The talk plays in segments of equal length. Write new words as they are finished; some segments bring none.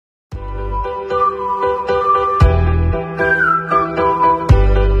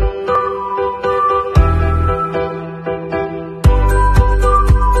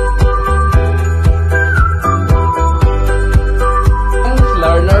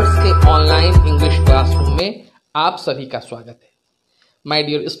Online English classroom में आप सभी का स्वागत है। My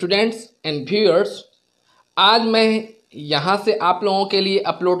dear students and viewers, आज मैं यहाँ से आप लोगों के लिए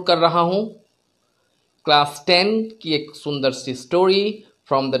अपलोड कर रहा हूँ क्लास 10 की एक सुंदर सी story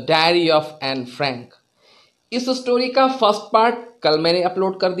from the diary of Anne Frank. इस स्टोरी का फर्स्ट पार्ट कल मैंने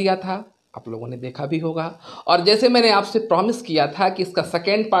अपलोड कर दिया था, आप लोगों ने देखा भी होगा। और जैसे मैंने आपसे प्रॉमिस किया था कि इसका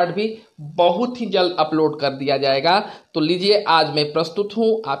सेकेंड पार्ट भी बहुत ही जल्द अपलोड कर दिया जाएगा, तो लीजिए आज मैं प्रस्तुत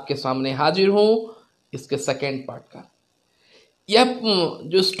हूँ, आपके सामने हाजिर हूँ इसके सेकेंड पार्ट का। यह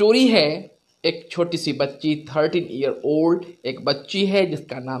जो स्टोरी है, एक छोटी सी बच्ची 13 ईयर ओल्ड एक बच्ची है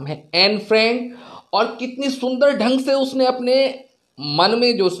जिसका नाम है एन फ्रैंक। और कितनी सुंदर ढंग से उसने अपने मन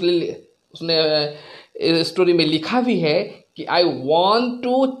में जो उसने स्टोरी में लिखा भी है कि I want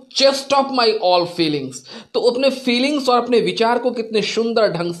to chest of my all feelings. तो अपने फीलिंग्स और अपने विचार को कितने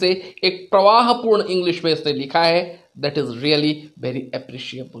सुंदर ढंग से एक प्रवाहपूर्ण इंग्लिश में इसने लिखा है। That is really very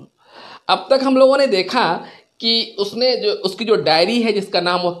appreciable. अब तक हम लोगों ने देखा कि उसकी जो डायरी है जिसका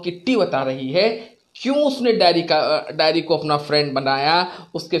नाम वो किट्टी बता रही है, क्यों उसने डायरी को अपना फ्रेंड बनाया,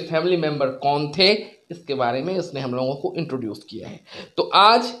 उसके फैमिली मेंबर कौन थे, इसके बारे में उसने हम लोगों को इंट्रोड्यूस किया है। तो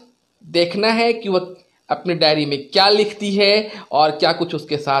आज देखना है कि वह अपनी डायरी में क्या लिखती है और क्या कुछ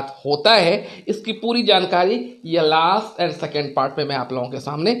उसके साथ होता है। इसकी पूरी जानकारी यह लास्ट एंड सेकेंड पार्ट में मैं आप लोगों के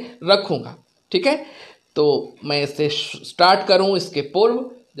सामने रखूंगा, ठीक है। तो मैं इसे स्टार्ट करूं इसके पूर्व,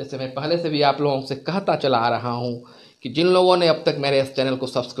 जैसे मैं पहले से भी आप लोगों से कहता चला आ रहा हूं कि जिन लोगों ने अब तक मेरे इस चैनल को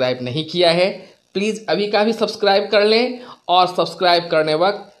सब्सक्राइब नहीं किया है, प्लीज़ अभी का भी सब्सक्राइब कर लें और सब्सक्राइब करने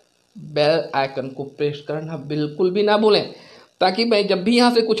वक्त बेल आइकन को प्रेस करना बिल्कुल भी ना भूलें, ताकि मैं जब भी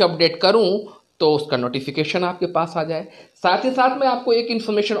यहाँ से कुछ अपडेट करूँ तो उसका नोटिफिकेशन आपके पास आ जाए। साथ ही साथ मैं आपको एक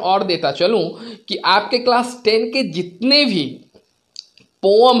इन्फॉर्मेशन और देता चलूँ कि आपके क्लास 10 के जितने भी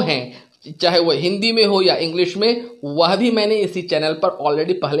पोअम हैं, चाहे वह हिंदी में हो या इंग्लिश में, वह भी मैंने इसी चैनल पर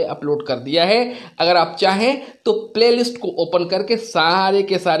ऑलरेडी पहले अपलोड कर दिया है। अगर आप चाहें तो प्लेलिस्ट को ओपन करके सारे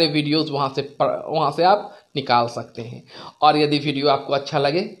के सारे वीडियोस वहाँ से आप निकाल सकते हैं। और यदि वीडियो आपको अच्छा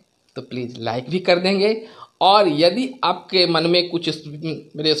लगे तो प्लीज़ लाइक भी कर देंगे। और यदि आपके मन में कुछ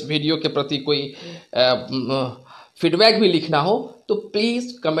मेरे इस वीडियो के प्रति कोई फीडबैक भी लिखना हो तो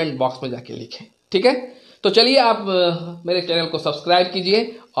प्लीज़ कमेंट बॉक्स में जाके लिखें, ठीक है। तो चलिए आप मेरे चैनल को सब्सक्राइब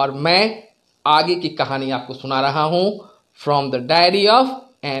कीजिए और मैं आगे की कहानी आपको सुना रहा हूं from the diary of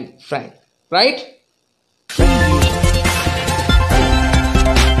Anne Frank, right.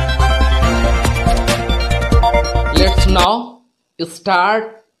 Let's now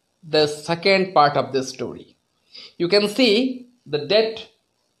start the second part of this story. You can see the date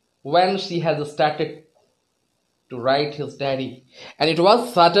when she has started to write his diary, and it was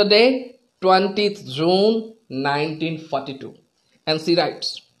Saturday 20th June 1942, and she writes,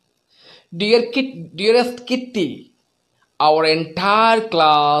 dearest Kitty, our entire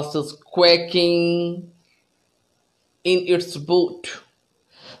class is quaking in its boot.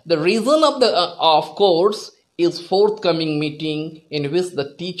 The reason of course is forthcoming meeting in which the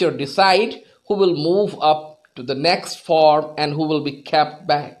teacher decide who will move up to the next form and who will be kept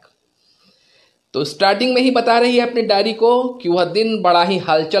back. तो starting में ही बता रही है अपनी diary को कि वह दिन बड़ा ही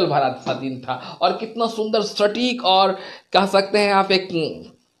हलचल भरा सा दिन था, और कितना सुंदर सटीक और कह सकते हैं आप एक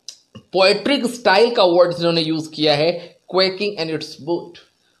पोएट्रिक स्टाइल का वर्ड जिन्होंने यूज किया है, क्वेकिंग एंड इट्स बूट।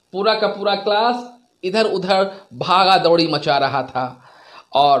 पूरा का पूरा क्लास इधर उधर भागा दौड़ी मचा रहा था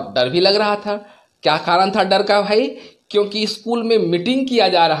और डर भी लग रहा था। क्या कारण था डर का भाई? क्योंकि स्कूल में मीटिंग किया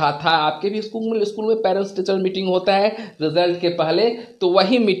जा रहा था। आपके भी स्कूल में पेरेंट्स टीचर मीटिंग होता है रिजल्ट के पहले, तो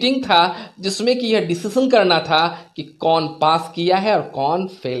वही मीटिंग था जिसमें कि यह डिसीजन करना था कि कौन पास किया है और कौन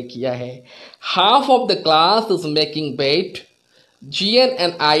फेल किया है। Half of the class is making bat, Gian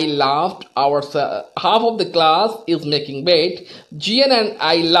and I laughed ourselves. Half of the class is making bet. Gian and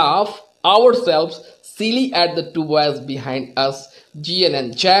I laugh ourselves silly at the two boys behind us, Gian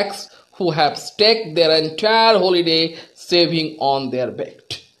and Jax, who have staked their entire holiday saving on their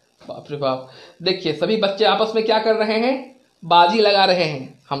bet. बाप रे बाप, देखिए सभी बच्चे आपस में क्या कर रहे हैं, बाजी लगा रहे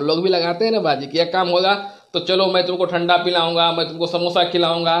हैं। हम लोग भी लगाते हैं ना बाजी, कि यह काम होगा तो चलो मैं तुमको ठंडा पिलाऊंगा, मैं तुमको समोसा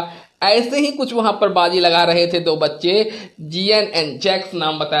खिलाऊंगा। ऐसे ही कुछ वहां पर बाजी लगा रहे थे दो बच्चे, जियन एंड जैक्स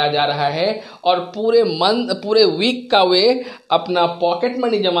नाम बताया जा रहा है। और पूरे वीक का वे अपना पॉकेट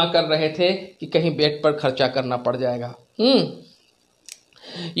मनी जमा कर रहे थे कि कहीं बेट पर खर्चा करना पड़ जाएगा।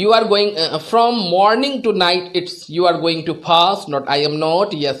 You are going from morning to night. You are going to fast. Not I am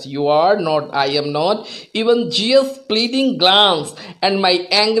not. Yes, you are. Not I am not. Even Gia's pleading glance and my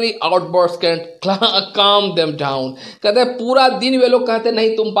angry outburst can't calm them down. कहते पूरा दिन वे लोग कहते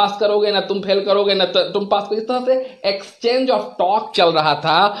नहीं तुम पास करोगे, ना तुम फेल करोगे, ना तुम पास करोगे। इस तरह से एक्सचेंज ऑफ टॉक चल रहा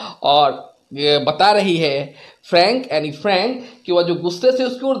था और ये बता रही है फ्रैंक एनी फ्रैंक कि वह जो गुस्से से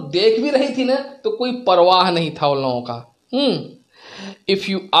उसकी ओर देख भी रही थी ना तो कोई परवाह नहीं था उन लोगों का. If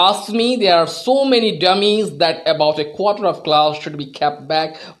you ask me, there are so many dummies that about a quarter of class should be kept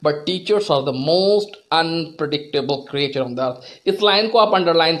back, but teachers are the most unpredictable creature on the earth. इस लाइन को आप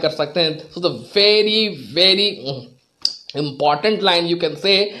अंडरलाइन कर सकते हैं. So the very important line you can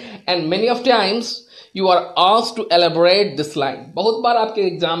say, and many of times you are asked to elaborate this line. बहुत बार आपके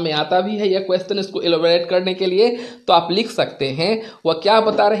exam में आता भी है यह क्वेश्चन. इसको एलोबरेट करने के लिए तो आप लिख सकते हैं. वह क्या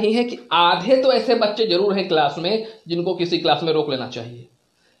बता रही है कि आधे तो ऐसे बच्चे जरूर हैं क्लास में जिनको किसी क्लास में रोक लेना चाहिए,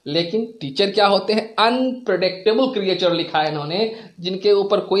 लेकिन टीचर क्या होते हैं? अनप्रेडिक्टेबल क्रिएचर लिखा है इन्होंने, जिनके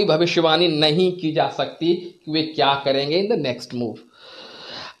ऊपर कोई भविष्यवाणी नहीं की जा सकती कि वे क्या करेंगे in the next move.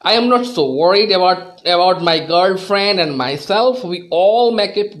 I am not so worried about my girlfriend and myself. We all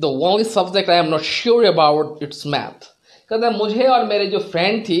make it. The only subject I am not sure about it's math. कहते हैं मुझे और मेरे जो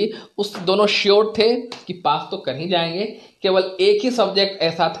फ्रेंड थी उस दोनों श्योर थे कि पास तो कर ही जाएंगे. केवल एक ही सब्जेक्ट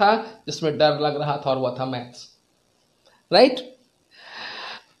ऐसा था जिसमें डर लग रहा था और वह था maths. Right?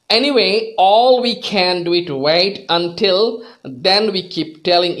 Anyway, all we can do it wait until then we keep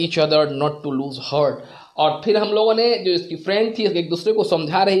telling each other not to lose heart. और फिर हम लोगों ने जो इसकी फ्रेंड थी एक दूसरे को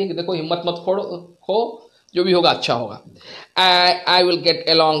समझा रही है कि देखो हिम्मत मत खो, जो भी होगा अच्छा होगा. I will get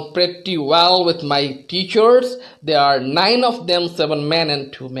along pretty well with my teachers. There are 9 of them, 7 men and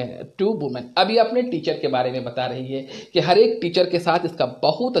 2 women. अभी अपने टीचर के बारे में बता रही है कि हर एक टीचर के साथ इसका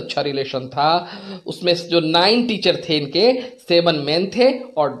बहुत अच्छा रिलेशन था. उसमें जो 9 टीचर थे इनके 7 मेन थे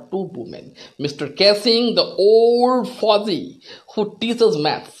और 2 women. Mister कैसिंग the old Fauji who teaches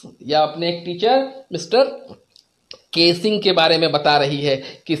maths. या अपने एक टीचर मिस्टर केसिंग के बारे में बता रही है.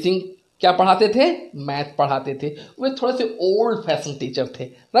 केसिंग क्या पढ़ाते थे? मैथ पढ़ाते थे. वे थोड़े से ओल्ड फैशन टीचर थे.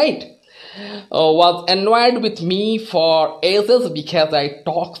 Right? was annoyed with me for ages because I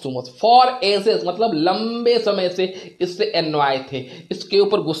talk so much. For ages मतलब लंबे समय से इससे annoy थे, इसके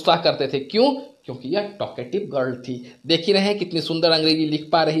ऊपर गुस्सा करते थे. क्यों? क्योंकि यह टॉकेटिव गर्ल थी. देख ही रहे हैं कितनी सुंदर अंग्रेजी लिख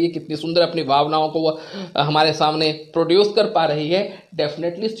पा रही है, कितनी सुंदर अपनी भावनाओं को वह हमारे सामने प्रोड्यूस कर पा रही है.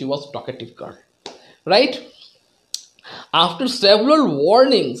 Definitely she was talkative girl. Right? After several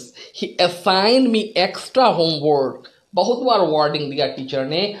warnings, he assigned me extra homework. बहुत बार वार्निंग दिया टीचर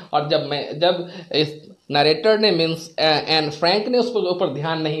ने, और जब इस नरेटर ने मीन्स एंड फ्रैंक ने उसको ऊपर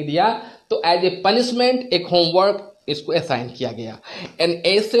ध्यान नहीं दिया तो एज ए पनिशमेंट एक होमवर्क इसको असाइन किया गया. An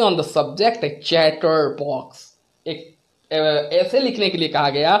essay on the subject A chatter box. एक ऐसे लिखने के लिए कहा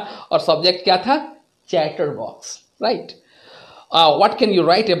गया और सब्जेक्ट क्या था? Chatter box. Right? What can you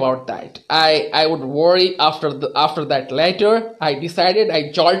write about that? I would worry after that letter. I decided. I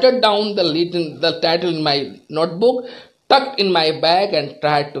jotted down the title in my notebook, tucked in my bag and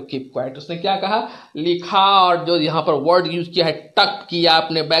tried to keep quiet. उसने क्या कहा? लिखा और जो यहाँ पर word use किया है टक किया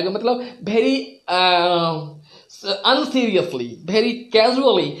अपने बैग में, मतलब very unseriously, very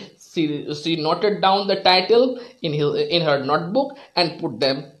casually. She noted down the title in her notebook and put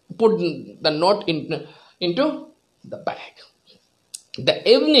the note into the bag. The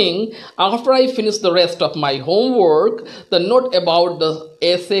evening after I finished the rest of my homework, the note about the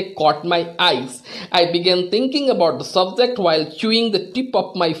essay caught my eyes. I began thinking about the subject while chewing the tip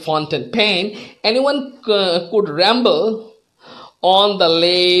of my fountain pen. Anyone could ramble on the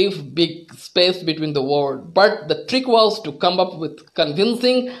leave big space between the word, but the trick was to come up with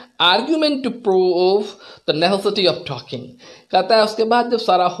convincing argument to prove the necessity of talking. कहता है उसके बाद जब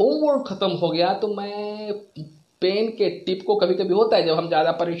सारा homework खत्म हो गया तो मैं पेन के टिप को, कभी कभी होता है जब हम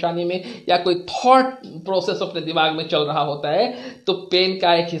ज़्यादा परेशानी में या कोई थॉट प्रोसेस अपने दिमाग में चल रहा होता है तो पेन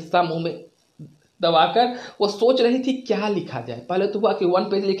का एक हिस्सा मुंह में दबाकर वो सोच रही थी क्या लिखा जाए. पहले तो हुआ कि 1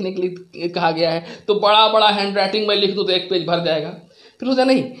 पेज लिखने के लिए कहा गया है तो बड़ा बड़ा हैंड राइटिंग में लिख दूँ तो 1 पेज भर जाएगा. फिर सोचा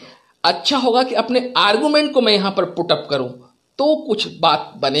नहीं, अच्छा होगा कि अपने आर्गूमेंट को मैं यहाँ पर पुटअप करूँ तो कुछ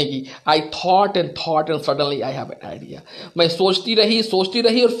बात बनेगी. I thought and suddenly I have an idea. मैं सोचती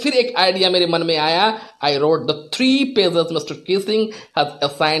रही और फिर एक आइडिया मेरे मन में आया. I wrote the 3 pages mister Keesing has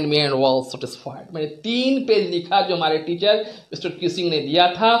assigned me and was satisfied. मैंने 3 पेज लिखा जो हमारे टीचर मिस्टर किसिंग ने दिया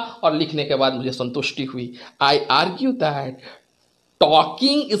था और लिखने के बाद मुझे संतुष्टि हुई. I argue that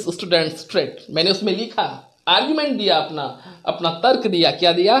talking is students trait. मैंने उसमें लिखा, आर्ग्यूमेंट दिया, अपना तर्क दिया.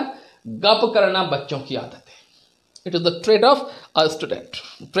 क्या दिया? गप करना बच्चों की आदत है. It is the trait of a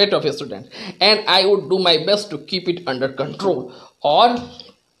student, and I would do my best to keep it under control. और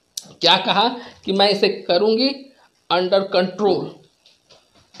क्या कहा कि मैं इसे करूंगी अंडर कंट्रोल,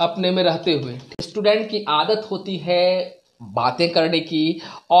 अपने में रहते हुए. स्टूडेंट की आदत होती है बातें करने की,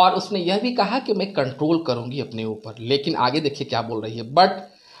 और उसने यह भी कहा कि मैं कंट्रोल करूंगी अपने ऊपर. लेकिन आगे देखिए क्या बोल रही है. But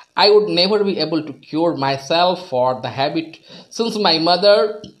I would never be able to cure myself for the habit since my mother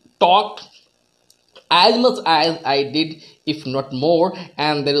talked as much as I did, if not more,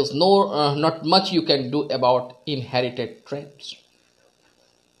 and there is not much you can do about inherited traits.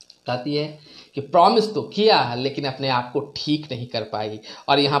 कहती है कि promise तो किया लेकिन अपने आप को ठीक नहीं कर पाई।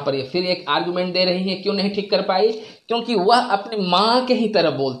 और यहाँ पर ये फिर एक आर्गुमेंट दे रही है क्यों नहीं ठीक कर पाई, क्योंकि वह अपनी माँ के ही तरह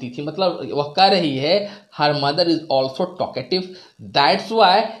बोलती थी। मतलब वह कह रही है her mother is also talkative, that's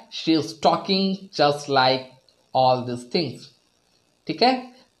why she is talking just like all this things. ठीक है,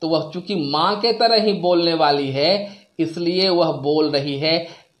 तो वह चूंकि माँ के तरह ही बोलने वाली है इसलिए वह बोल रही है,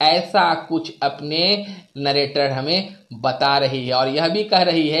 ऐसा कुछ अपने नरेटर हमें बता रही है। और यह भी कह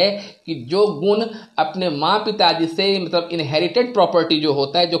रही है कि जो गुण अपने माँ पिताजी से, मतलब इनहेरिटेड प्रॉपर्टी जो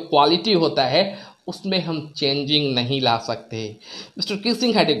होता है, जो क्वालिटी होता है, उसमें हम चेंजिंग नहीं ला सकते। Mister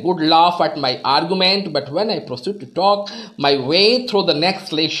Keesing had a good laugh at my argument, but when I proceed to talk my way through the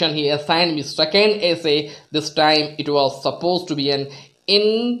next lesson he assigned me second essay. This time it was suppose to be N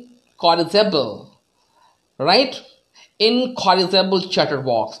इनकॉरिजेबल, right, इनकॉरिजेबल chatter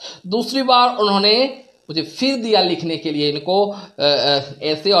box. दूसरी बार उन्होंने मुझे फिर दिया लिखने के लिए इनको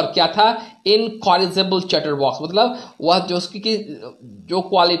ऐसे, और क्या था, इनकॉरिजेबल चैटर बॉक्स, मतलब वह जो उसकी की जो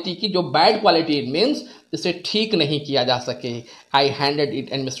क्वालिटी की, जो बैड क्वालिटी इट मीन्स, इसे ठीक नहीं किया जा सके। आई handed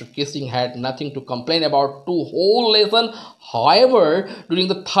it and mister Keesing had nothing to complain about to whole lesson. However during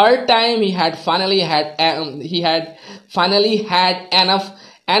the third time he had finally had enough,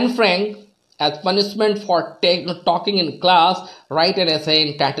 and Frank, as punishment for talking in class, write an essay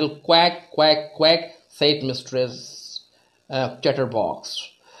entitled Quack, Quack, Quack, said Mistress Chatterbox.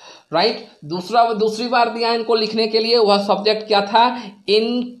 Right, दूसरी बार दिया इनको लिखने के लिए। वह subject क्या था,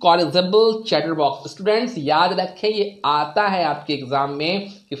 इनकॉरिजेबल chatter box. Students याद रखें, ये आता है आपके एग्जाम में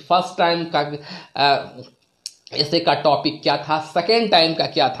कि फर्स्ट टाइम का ऐसे का टॉपिक क्या था, सेकेंड टाइम का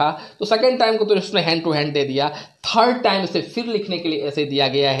क्या था। तो सेकेंड टाइम को तो इसने हैंड टू हैंड दे दिया, थर्ड टाइम इसे फिर लिखने के लिए ऐसे दिया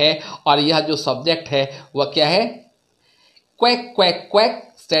गया है। और यह जो सब्जेक्ट है वह क्या है, quack quack quack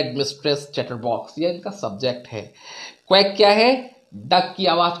said mistress chatterbox, यह इनका सब्जेक्ट है। क्वैक क्या है, डक की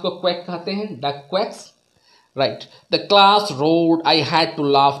आवाज को क्वैक कहते हैं, duck quacks, right. The class road, I had to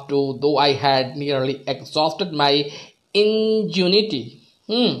laugh to, दो I had nearly exhausted my ingenuity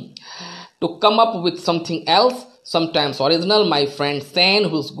to come up with something else, sometimes original. My friend San,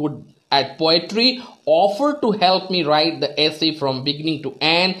 who's good at poetry, offered to help me write the essay from beginning to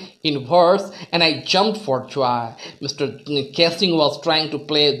end in verse, and I jumped for joy. Mr. Kessing was trying to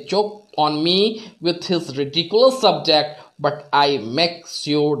play a joke on me with his ridiculous subject, but I make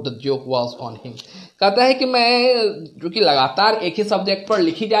sure the joke was on him. कहता है कि मैं जो कि लगातार एक ही subject पर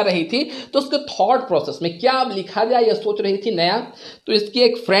लिखी जा रही थी, तो उसके थॉट प्रोसेस में क्या अब लिखा जाए यह सोच रही थी नया। तो इसकी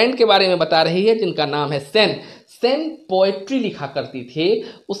एक फ्रेंड के बारे में बता रही है जिनका नाम है सेन। सेन पोएट्री लिखा करती थी।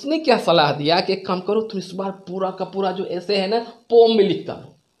 उसने क्या सलाह दिया कि एक काम करो, तुम इस बार पूरा का पूरा जो ऐसे है ना, पोम में लिखता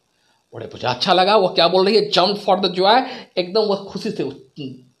लो। बड़े मुझे अच्छा लगा। वो क्या बोल रही है, जम्प फॉर द जॉय, एकदम वह खुशी से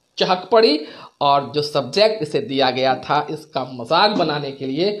चहक पड़ी। और जो सब्जेक्ट इसे दिया गया था इसका मजाक बनाने के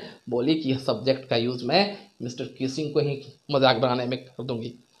लिए बोली कि यह सब्जेक्ट का यूज मैं मिस्टर किसिंग को ही मजाक बनाने में कर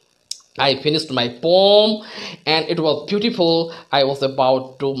दूंगी। I finished my poem and it was beautiful. I was about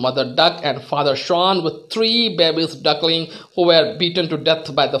to Mother Duck and Father Sean with 3 babies duckling who were beaten to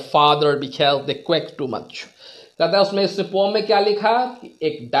death by the father because they quacked too much. कहता है उसमें इस pome में क्या लिखा कि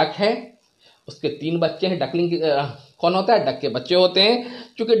एक duck है, उसके 3 बच्चे हैं। डकलिंग कौन होता है, डक के बच्चे होते हैं।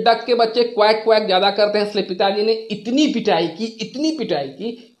 क्योंकि डक के बच्चे क्वैक क्वैक ज़्यादा करते हैं, इसलिए पिताजी ने इतनी पिटाई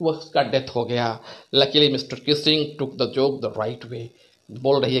की वो उसका डेथ हो गया। Luckily mister Keesing took the joke the right way.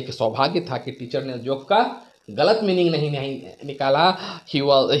 बोल रही है कि सौभाग्य था कि टीचर ने जोक का गलत मीनिंग नहीं निकाला।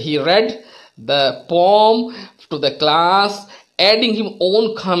 ही read the pome to the class, adding his own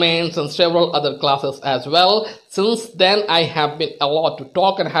comments and several other classes as well. Since then, I have been allowed to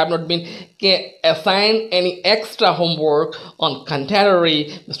talk and have not been assigned any extra homework. On contrary,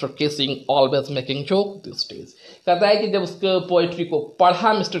 Mr. Kissing always making joke these days. कहता है कि जब उसके poetry को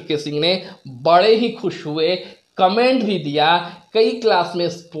पढ़ा mister casing ने, बड़े ही खुश हुए, कमेंट भी दिया, कई क्लास में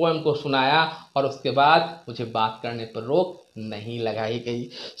इस पोएम को सुनाया, और उसके बाद मुझे बात करने पर रोक नहीं लगाई गई।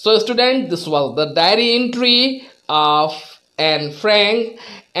 So student, this was the diary entry of and Frank,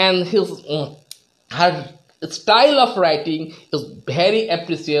 and her style of writing is very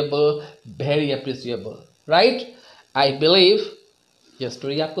appreciable, right? I believe ये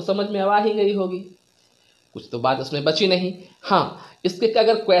स्टोरी आपको समझ में आ ही गई होगी, कुछ तो बात उसमें बची नहीं। हाँ, इसके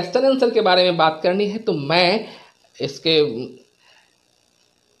अगर क्वेश्चन आंसर के बारे में बात करनी है तो मैं इसके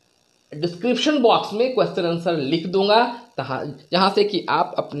डिस्क्रिप्शन बॉक्स में क्वेश्चन आंसर लिख दूंगा, जहां से कि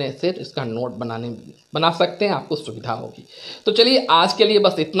आप अपने से इसका नोट बना सकते हैं, आपको सुविधा होगी। तो चलिए आज के लिए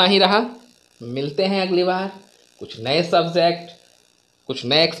बस इतना ही रहा। मिलते हैं अगली बार कुछ नए सब्जेक्ट, कुछ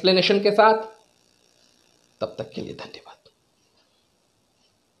नए एक्सप्लेनेशन के साथ। तब तक के लिए धन्यवाद।